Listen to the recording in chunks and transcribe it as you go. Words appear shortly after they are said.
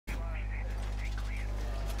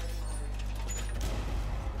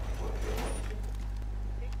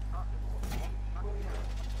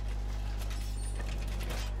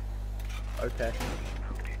Okay.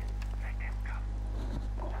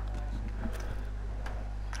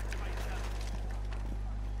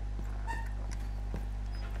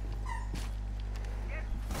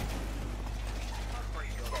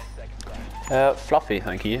 Fluffy,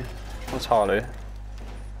 thank you. What's Harley?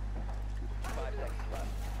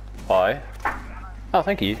 Why? Oh,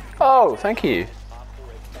 thank you. Oh, thank you.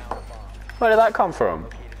 Where did that come from?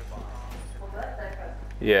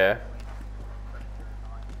 Yeah.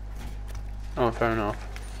 Oh, fair enough.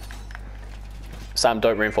 Sam,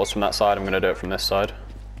 don't reinforce from that side. I'm going to do it from this side.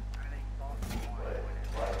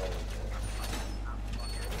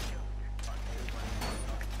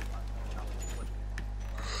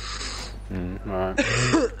 Right.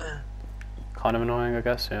 Kind of annoying, I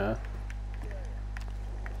guess, yeah.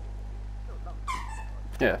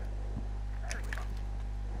 Yeah.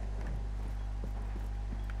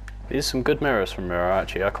 These are some good mirrors from Mirror,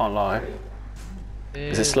 actually, I can't lie.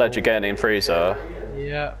 Is it Sledge again in Freezer?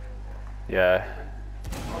 Yeah. Yeah.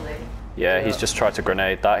 Yeah, he's just tried to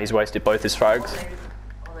grenade that. He's wasted both his frags.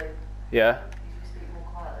 Yeah.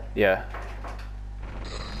 Yeah.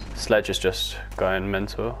 Sledge is just going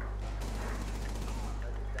mental.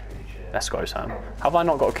 Let's go, Sam. Have I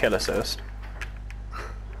not got a kill assist?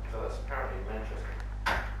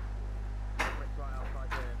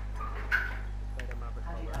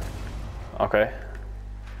 Okay.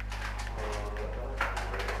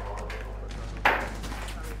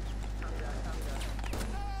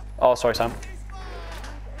 Oh, sorry, Sam.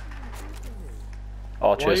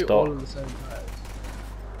 Oh, cheers, Dot. All in the same place?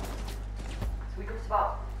 So we got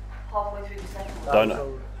about halfway through the second one. Don't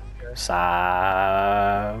know.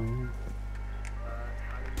 Sam.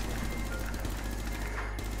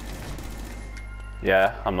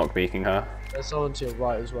 Yeah, I'm not beaking her. There's someone to your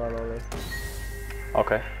right as well, Ollie.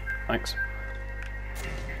 Okay, thanks.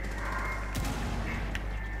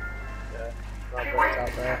 Yeah, Maverick's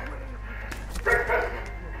out there.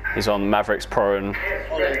 He's on Maverick's prone.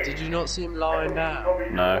 Ollie, did you not see him lying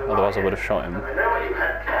down? No, otherwise I would have shot him. Did you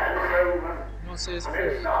not see his foot?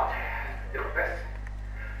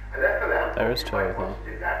 There is two of them.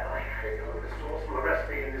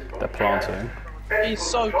 They're planting. He's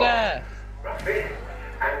so deaf!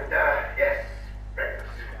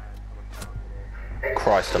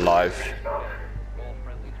 Christ alive.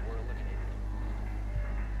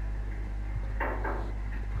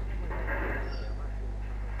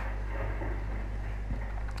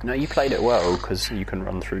 No, you played it well because you can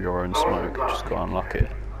run through your own smoke. You just got unlucky.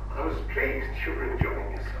 I was pleased you were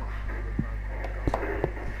enjoying yourself.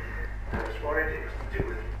 I was worried it was to do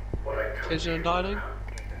with what I told Pigeon and dining?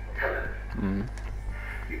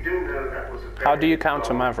 You do know that was a very How do you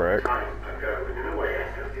counter Maverick? time ago, and in a way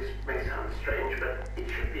I know this may sound strange, but it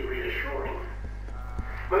should be reassuring.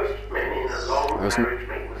 Most men in a long marriage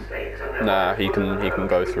make mistakes, and Nah, he can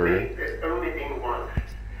go through. there's only been one.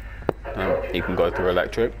 He can go through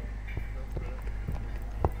electric.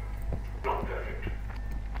 Not perfect.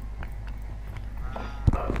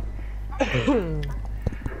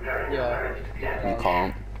 Comparing Yeah. marriage to the You average,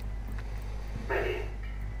 can't. maybe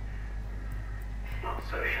not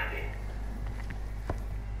so shabby.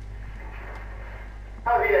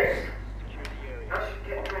 How are the eggs? I should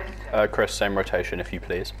get dressed. Chris, same rotation if you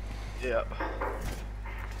please. Yeah.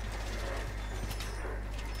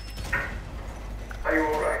 Are you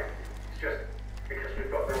alright? It's just because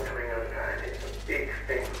we've got them coming over and it's a big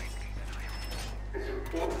thing. It's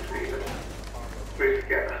important to me that we're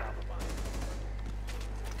together.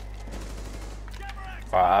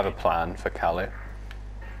 Right, I have a plan for Callie. Of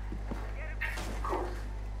course.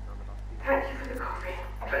 Thank you for the coffee.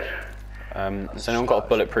 Pleasure. Has anyone got a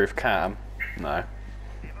bulletproof cam? No.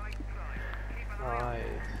 Right.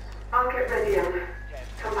 I'll get ready and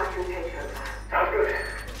come back and take over. Sounds good.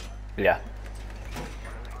 Yeah.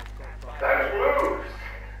 Those moves!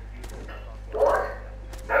 What?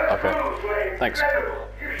 Those Okay. moves were Thanks. incredible.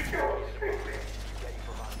 You sure extremely.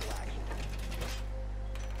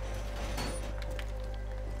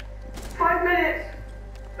 5 minutes!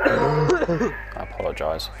 I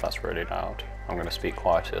apologise if that's really loud. I'm going to speak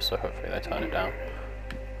quieter, so hopefully they turn it down.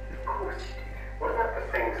 Of course you did. What about the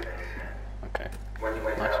things that Okay. when you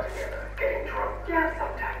went Nice. out together, getting drunk? Yeah,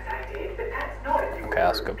 sometimes I did, but that's not you. Okay,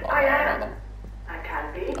 that's a good plan. I I am. like that. I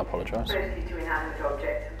can be. I apologise. Mostly to inanimate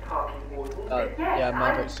objects and parking wardens, but yes, Yeah,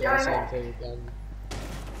 Maverick's doing the I'm same thing again.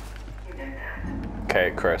 You know that.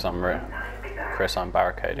 Okay, Chris, Chris, I'm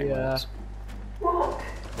barricading Yeah. this. What?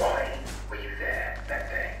 Why were you there that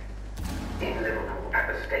day? In Liverpool at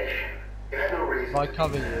the station. There's no reason. If I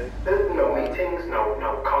cover you, No meetings,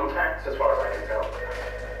 no contacts, as far as I can tell.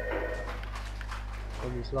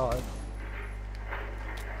 on this live.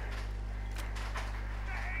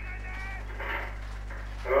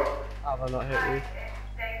 Have I not hit you?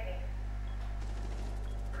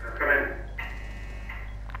 Come in.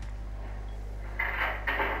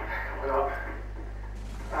 Coming up.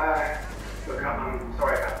 Look, I'm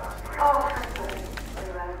sorry about last night. Oh, I'm sorry.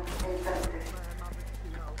 Insensitive.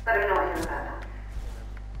 But I'm not here about that.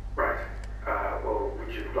 Right. Well,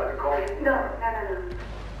 would you like a coffee? No.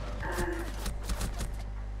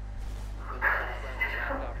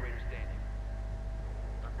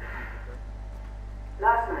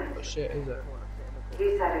 Last night, What shit is it?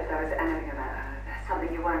 you said if there was anything about her, there's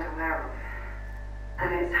something you weren't aware of.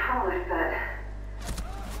 And it's hard, but...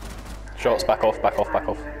 Shots, back off, back off, back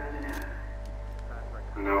off.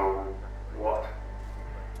 No. What?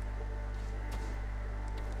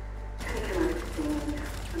 I think I went to see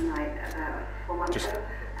one night about 4 months Just- ago,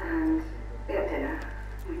 and we had dinner.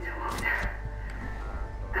 We talked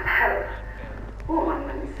about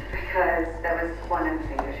hormones, because there was one in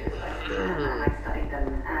particular she was supposed to do, and I studied them,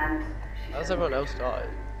 and she How's said everyone else died?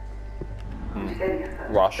 she gave me a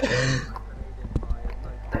phone, Rush. but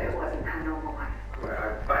it wasn't her normal one. Well,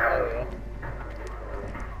 I have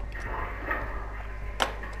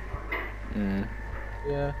Oh, yeah.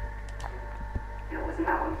 Yeah. It wasn't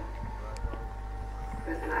that one. It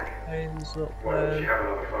was black. Pain's not Why don't playing. you have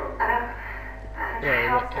another phone? And I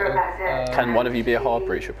Yeah, asked her about it. Can one of you be a hard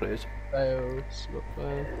breacher, please? Fails, not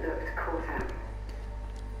playing. It looked caught out.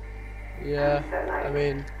 Yeah, I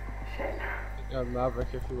mean, Shit. you can have Maverick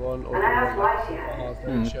if you want, or And I asked why she a had it. hard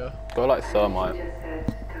breacher. Got like She thermite. just said,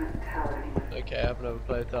 don't tell anyone. Okay, I've never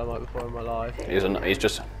played Thermite before in my life. He's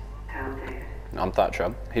just. Tell David. I'm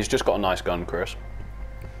Thatcher. He's just got a nice gun, Chris.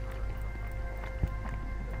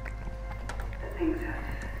 That things have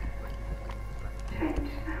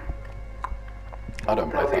changed now. I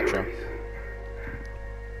don't play Thatcher.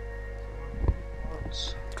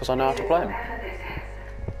 Because I know how to play him. Whatever this is,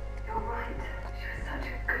 you're right. She was such a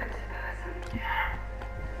good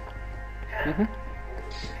person.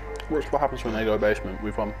 Watch what happens when they go basement.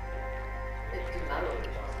 We've won.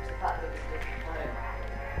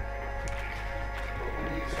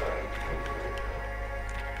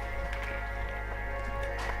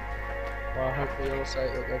 Well, I hope for your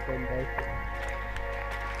sake that they've won both.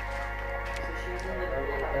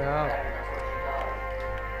 They have.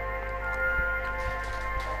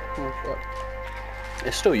 Oh, fuck.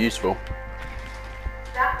 It's still useful.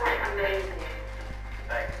 That was amazing.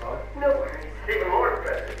 Thanks, bud. No worries. Even more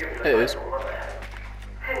impressive given the It is. fact that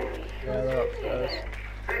Henry. Yeah, they're upstairs.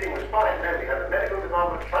 Feeding was fine, then we had the medical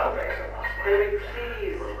department trial racer last night. David,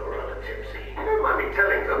 please. We were rather tipsy. You don't mind me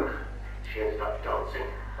telling them. She ended up dancing.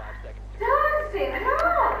 Dancing, no.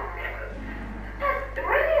 That's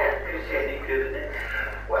brilliant. Is she any good at it?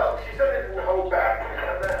 Well, she certainly didn't hold back.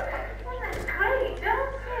 Well, that's great,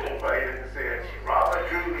 dancing. Well, you didn't see it. She rather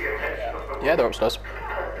drew the attention of the Yeah, they're upstairs. Who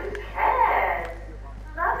cares?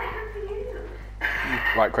 Love it for you.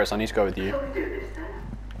 Right, Chris, I need to go with you. Shall we do this then?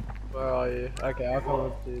 Where are you? Okay, I'll come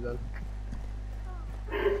with you then.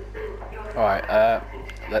 Alright,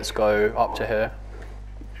 let's go up to here.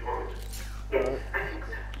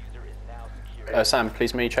 Sam,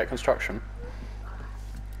 please may you check construction?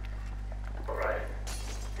 Alright.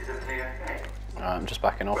 Is everything okay? I'm just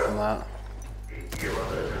backing off from that. You're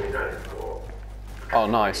only done it for. Oh,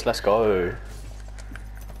 nice, let's go.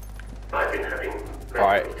 I've been having.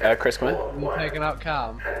 Alright, Chris, come in. You taking out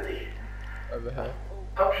Cam And the over here?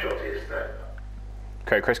 upshot is that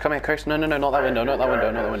Okay, Chris, come here, Chris. No, not that window, not that window,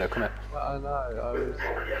 not that window. Come here. Well, I know. I was.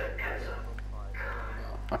 pancreatic cancer.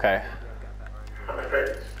 Okay, I'm afraid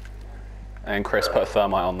it's and Chris put a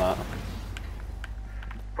thermite on that.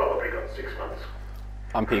 probably got 6 months.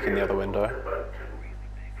 I'm peeking the other window. But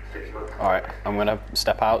 6 months. Alright, I'm gonna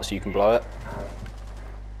step out so you can blow it.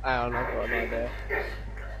 Hang on, I've got an idea. Yes.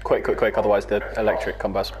 Quick, otherwise the electric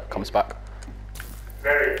comes back.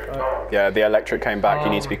 Very advanced. Yeah, the electric came back, you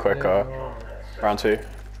need to be quicker. Round 2.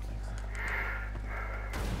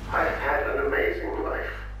 I've had an amazing life.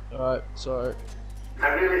 Alright, sorry. I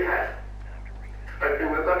really have. I've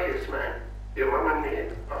been the luckiest man. Your mum and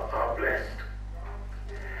me are blessed.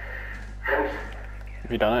 And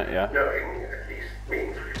Have you done it? Yeah. knowing at least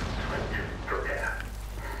means we've got time to prepare.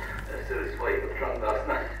 So is why you got drunk last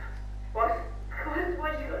night. What? Why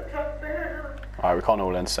you got drunk there? Alright, we can't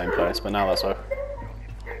all in the same place, but now that's over.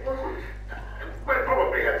 It wasn't. Well, it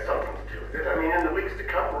probably had something to do with it. I mean, in the weeks to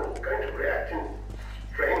come, we're all going to react in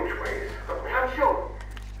strange ways. I'm sure.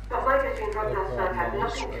 But my getting drunk last night had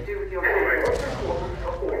nothing to do with your Anyway, what's important for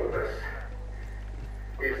all of us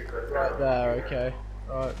is that Right there, okay.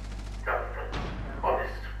 Right. upfront,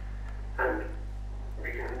 honest, and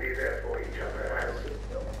we can be there for each other as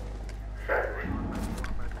family.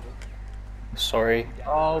 sorry.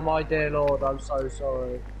 Oh my dear lord, I'm so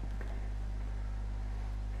sorry.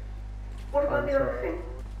 What about I'm the other sorry. thing?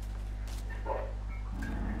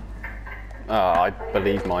 I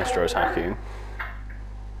believe Maestro's hacking.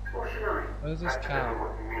 Or should I? Where's this cat?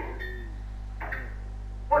 What you mean?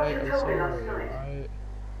 What Wait, you I'm told me last sorry. night.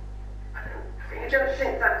 You don't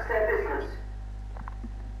think that's their business?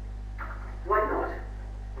 Why not?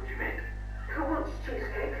 What do you mean? Who wants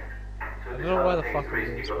cheesecake? So I this don't know where the other fuck thing's I'm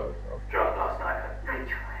reason being you got spoke of. drugged last night.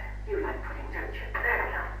 Rachel, you like pudding, don't you? There we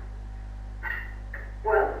are.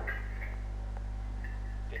 Well,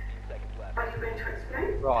 are you going to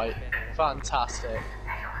explain? Right, fantastic.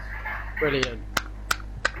 Brilliant.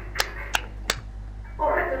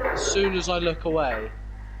 Alright, then As soon as I look away,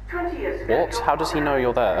 20 years ago. What? How does he know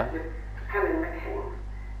you're there? Helen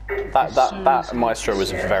McCain. That Maestro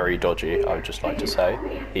was very dodgy, I would just like to say.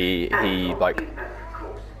 He like,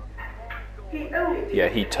 yeah,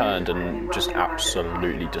 he turned and just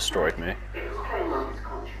absolutely destroyed me.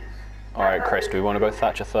 Alright, Chris, do we want to go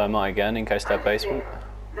Thatcher Thermite again in case they're basement?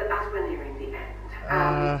 That as we're nearing the end,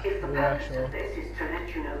 if the yeah, purpose sure. of this is to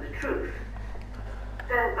let you know the truth,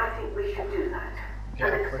 then I think we should do that.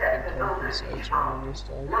 Get And a quick accept that our compensation on this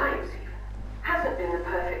time. lives even hasn't been the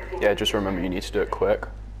perfect thing. Yeah, just remember you need to do it quick.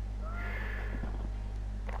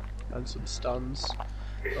 And some stuns.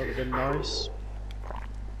 That would have been nice.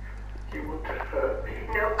 You want to hurt me.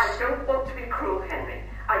 No, I don't want to be cruel, Henry.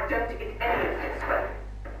 I don't in any of this way.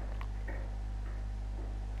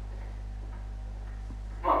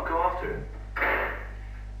 Come on, go after him.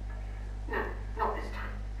 No, not this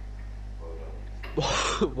time.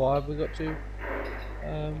 Why have we got to?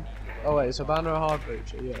 Oh wait, so banner a hard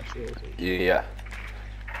breacher? Yeah, sure. Yeah.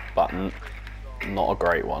 But not a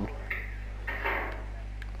great one.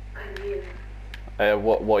 I knew.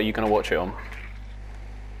 What are you going to watch it on?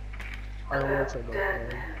 I will watch it.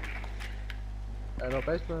 Not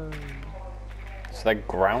basement. It's their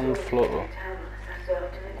ground floor. Tell us I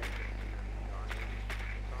served it.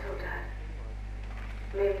 So, Dad,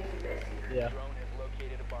 maybe you best see. Yeah.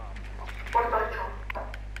 What about John?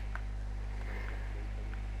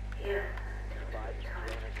 Yeah.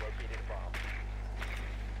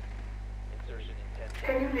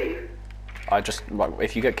 Can you leave? I just, like,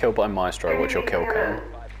 if you get killed by Maestro, what's your kill Can you leave me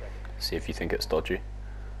count? alone? See if you think it's dodgy.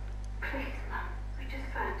 Please, Mum. We just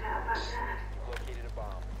found out about Dad. Located a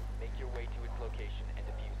bomb. Make your way to its location and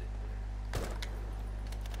defuse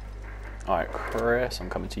it. Alright, Chris, I'm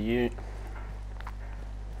coming to you.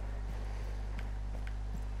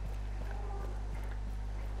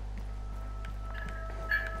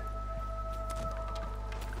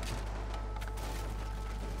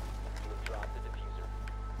 You have dropped the diffuser.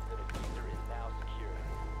 The diffuser is now secure.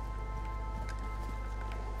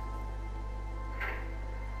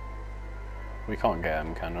 We can't get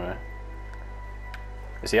him, can we?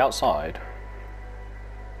 Is he outside?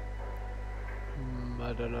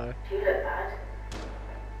 I don't know. Do you look bad?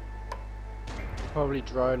 Probably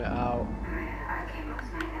drone it out. I came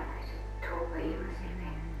last night and I just told where you were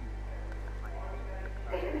sleeping.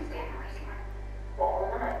 They let me stay in the waiting room. What,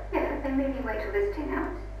 all night? Yeah, they made me wait till visiting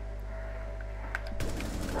hours.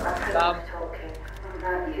 Well, I've had enough talking. It's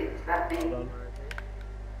not about you, it's about me. Hold on.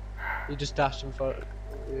 He just dashed in front of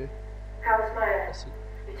you. How's my... That's it.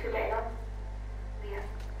 You two getting on? Yeah.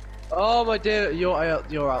 Oh my dear, you're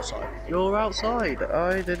outside. You're outside.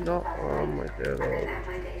 I did not. Oh my dear I lord. didn't have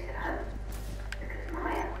my days at home. Because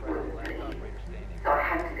Maya wouldn't leave. So I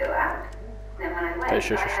had to go out. Then when I went, Hey,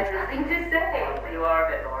 shush, I shush, had shush. nothing to say. You are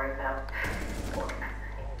a bit boring now. What can I say?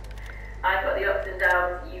 I got the ups and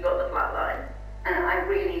downs, you got the flat line. And I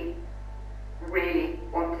really, really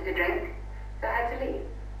wanted a drink. So I had to leave.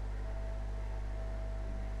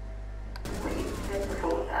 Well, you said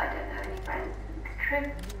before that I don't have any friends. It's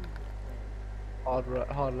true. Hard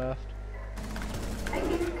left. I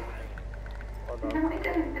used to. Hold No, on. I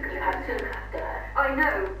don't, because I have to look after her. I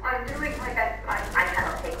know, I'm doing my best. I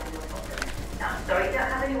cannot take on your problem. No, I'm sorry you don't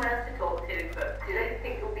have anyone else to talk to, but do they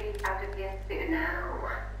think you'll be out of here soon? No,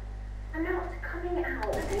 I'm not coming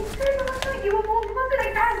out. But you said last night you were more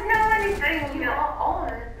public. I don't know anything. You're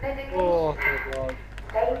on medication. Oh my god.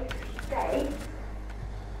 They say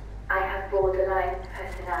I have borderline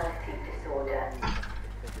personality disorder.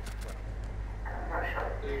 I'm not sure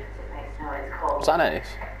if it makes no, it's called. Was that Ace?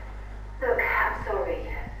 Look, I'm sorry.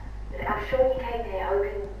 I'm sure you came here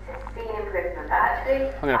hoping to see an improvement, but actually...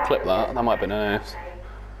 I'm gonna clip that. That might be nice.